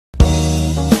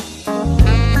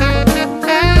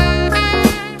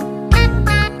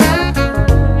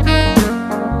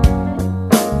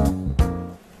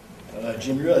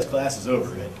class is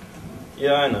over, right?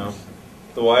 Yeah, I know.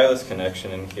 The wireless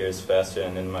connection in here is faster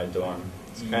than in my dorm.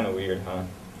 It's kind of weird, huh?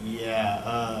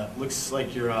 Yeah, looks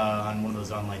like you're on one of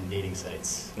those online dating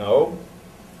sites. No?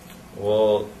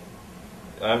 Well,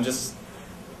 I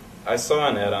saw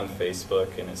an ad on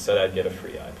Facebook and it said I'd get a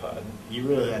free iPod.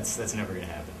 That's never gonna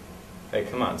happen. Hey,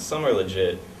 come on, some are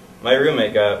legit. My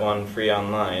roommate got one free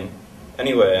online.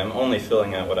 Anyway, I'm only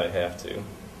filling out what I have to.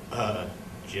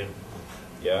 Jim,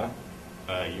 Yeah?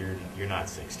 you're not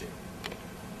 6'2".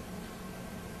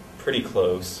 Pretty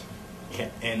close. Yeah,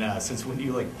 and since when do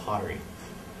you like pottery?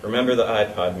 Remember the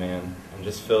iPod, man. I'm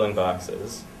just filling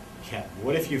boxes. Yeah,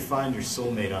 what if you find your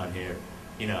soulmate on here?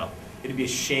 You know, it'd be a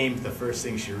shame if the first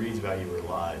thing she reads about you were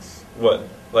lies. What,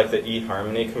 like the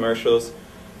eHarmony commercials?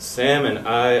 Sam and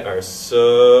I are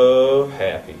so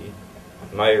happy.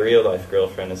 My real-life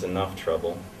girlfriend is enough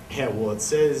trouble. Yeah, well, it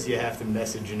says you have to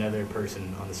message another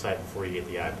person on the site before you get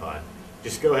the iPod.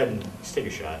 Just go ahead and just take a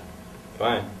shot.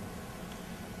 Fine.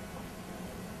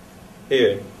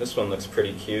 Here, this one looks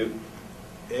pretty cute.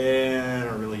 I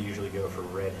don't really usually go for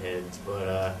redheads,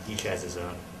 but each has his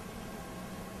own.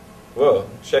 Whoa,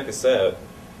 check this out.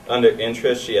 Under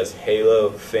interest, she has Halo,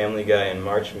 Family Guy, and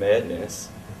March Madness.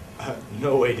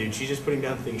 No way, dude. She's just putting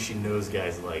down things she knows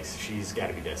guys likes. She's got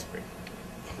to be desperate.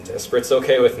 Desperate's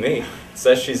okay with me. It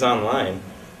says she's online.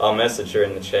 I'll message her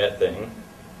in the chat thing.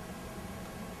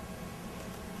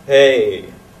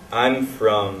 Hey, I'm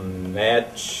from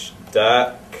Match.com.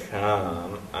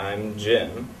 I'm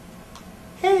Jim.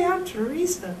 Hey, I'm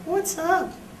Teresa. What's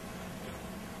up?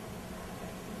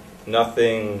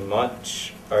 Nothing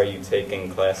much. Are you taking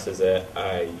classes at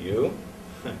IU?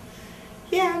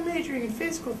 Yeah, I'm majoring in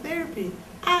physical therapy.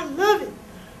 I love it.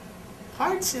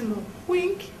 Heart symbol.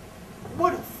 Wink.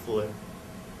 What a flip.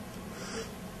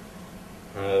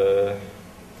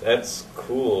 That's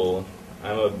cool.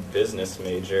 I'm a business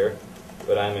major,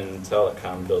 but I'm in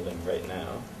telecom building right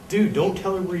now. Dude, don't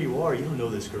tell her where you are. You don't know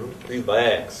this girl.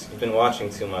 Relax. You've been watching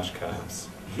too much Cops.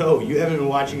 No, you haven't been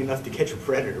watching enough to catch a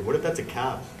predator. What if that's a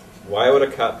cop? Why would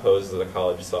a cop pose as a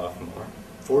college sophomore?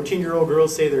 14-year-old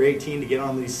girls say they're 18 to get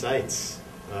on these sites.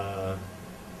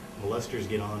 Molesters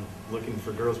get on looking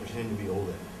for girls pretending to be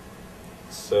older.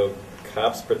 So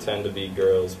cops pretend to be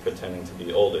girls pretending to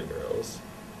be older girls.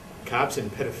 Cops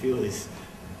and pedophilies,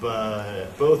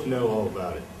 but both know all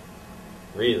about it.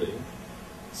 Really?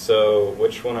 So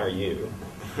which one are you?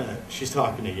 She's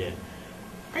talking again.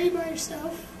 Are you by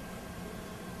yourself?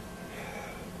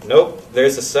 Nope,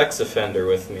 there's a sex offender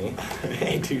with me.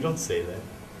 Hey, dude, don't say that.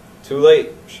 Too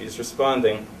late. She's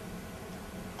responding.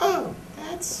 Oh,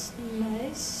 that's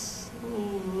nice.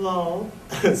 Lol.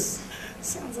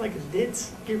 Sounds like a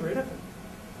ditz. Get rid of him.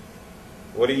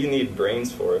 What do you need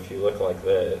brains for if you look like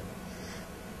that?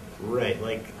 Right,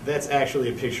 like, that's actually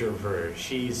a picture of her.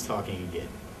 She's talking again.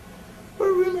 What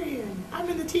room are you in? I'm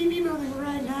in the TV building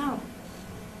right now.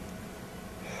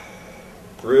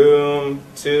 Room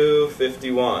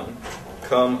 251.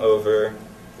 Come over.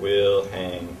 We'll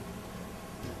hang.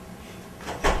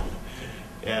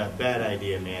 Yeah, bad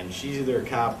idea, man. She's either a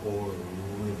cop or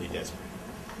really desperate.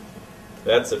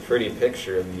 That's a pretty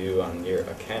picture of you on your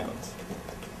account.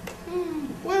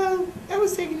 Well, that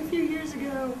was taken a few years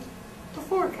ago,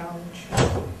 before college.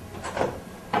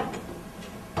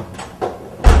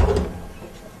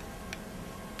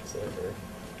 Is that her?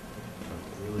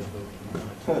 I really hope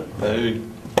not. Hey,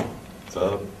 what's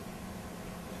up?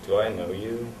 Do I know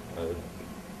you?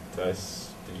 Did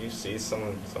you see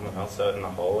someone else out in the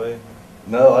hallway?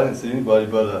 No, I didn't see anybody,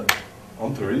 but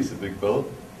I'm Teresa, big fella.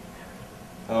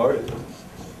 How are you?